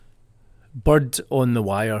Bird on the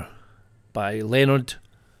Wire by Leonard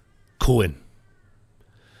Cohen.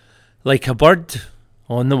 Like a bird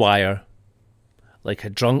on the wire, like a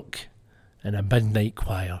drunk in a midnight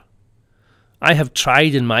choir, I have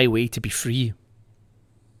tried in my way to be free.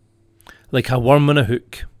 Like a worm on a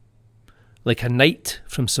hook, like a knight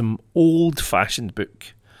from some old-fashioned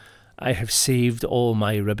book, I have saved all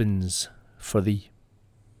my ribbons for thee.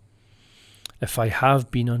 If I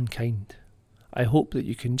have been unkind, I hope that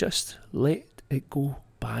you can just let it go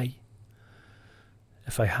by.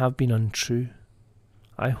 If I have been untrue,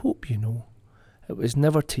 I hope you know it was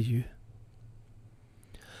never to you.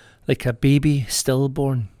 Like a baby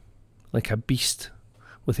stillborn, like a beast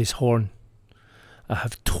with his horn, I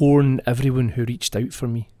have torn everyone who reached out for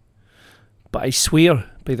me. But I swear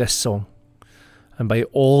by this song, and by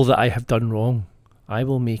all that I have done wrong, I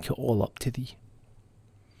will make it all up to thee.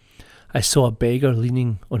 I saw a beggar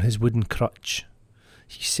leaning on his wooden crutch.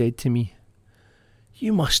 He said to me,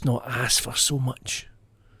 "You must not ask for so much."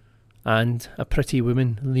 And a pretty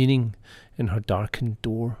woman leaning in her darkened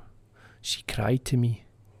door, she cried to me,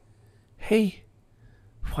 "Hey,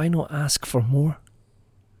 why not ask for more?"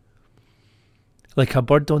 Like a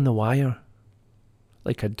bird on the wire,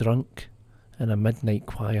 like a drunk in a midnight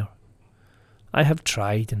choir, I have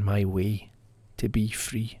tried in my way to be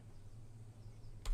free.